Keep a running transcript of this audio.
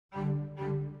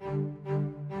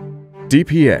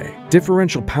DPA,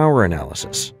 Differential Power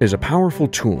Analysis, is a powerful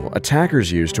tool attackers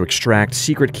use to extract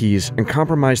secret keys and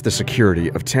compromise the security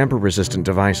of tamper-resistant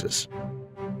devices.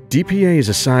 DPA is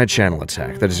a side-channel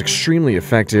attack that is extremely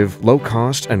effective,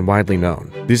 low-cost, and widely known.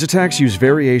 These attacks use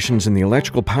variations in the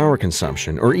electrical power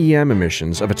consumption, or EM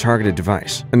emissions, of a targeted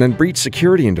device, and then breach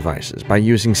security in devices by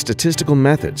using statistical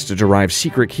methods to derive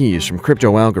secret keys from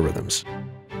crypto algorithms.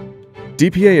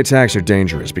 DPA attacks are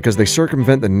dangerous because they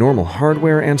circumvent the normal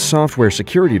hardware and software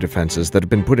security defenses that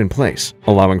have been put in place,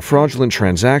 allowing fraudulent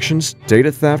transactions,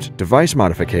 data theft, device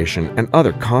modification, and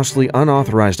other costly,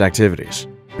 unauthorized activities.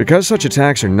 Because such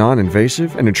attacks are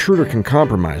non-invasive, an intruder can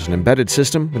compromise an embedded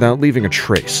system without leaving a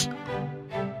trace.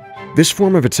 This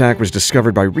form of attack was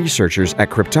discovered by researchers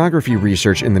at Cryptography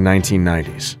Research in the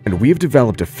 1990s, and we've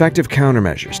developed effective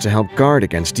countermeasures to help guard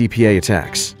against DPA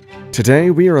attacks.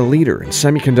 Today, we are a leader in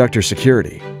semiconductor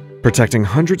security, protecting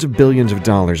hundreds of billions of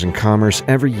dollars in commerce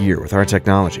every year with our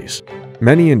technologies.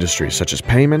 Many industries such as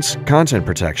payments, content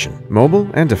protection, mobile,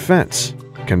 and defense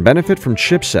can benefit from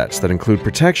chipsets that include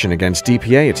protection against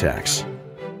DPA attacks.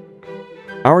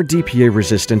 Our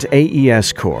DPA-resistant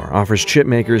AES core offers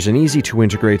chipmakers an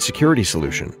easy-to-integrate security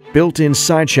solution. Built-in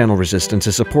side-channel resistance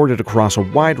is supported across a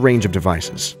wide range of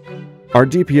devices. Our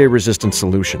DPA-resistant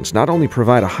solutions not only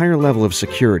provide a higher level of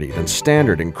security than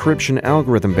standard encryption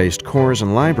algorithm-based cores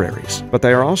and libraries, but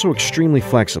they are also extremely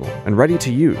flexible and ready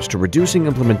to use, to reducing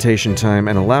implementation time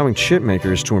and allowing chip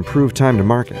makers to improve time to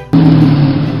market.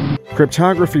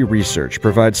 Cryptography Research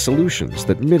provides solutions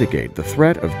that mitigate the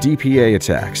threat of DPA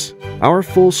attacks. Our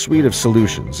full suite of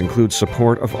solutions includes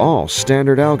support of all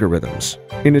standard algorithms.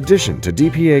 In addition to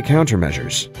DPA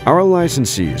countermeasures, our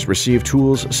licensees receive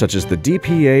tools such as the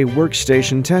DPA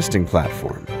Workstation Testing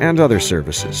Platform and other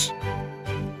services.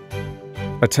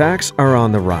 Attacks are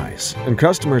on the rise, and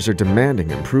customers are demanding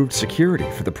improved security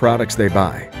for the products they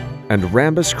buy. And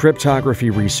Rambus Cryptography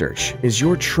Research is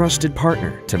your trusted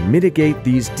partner to mitigate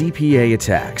these DPA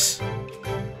attacks.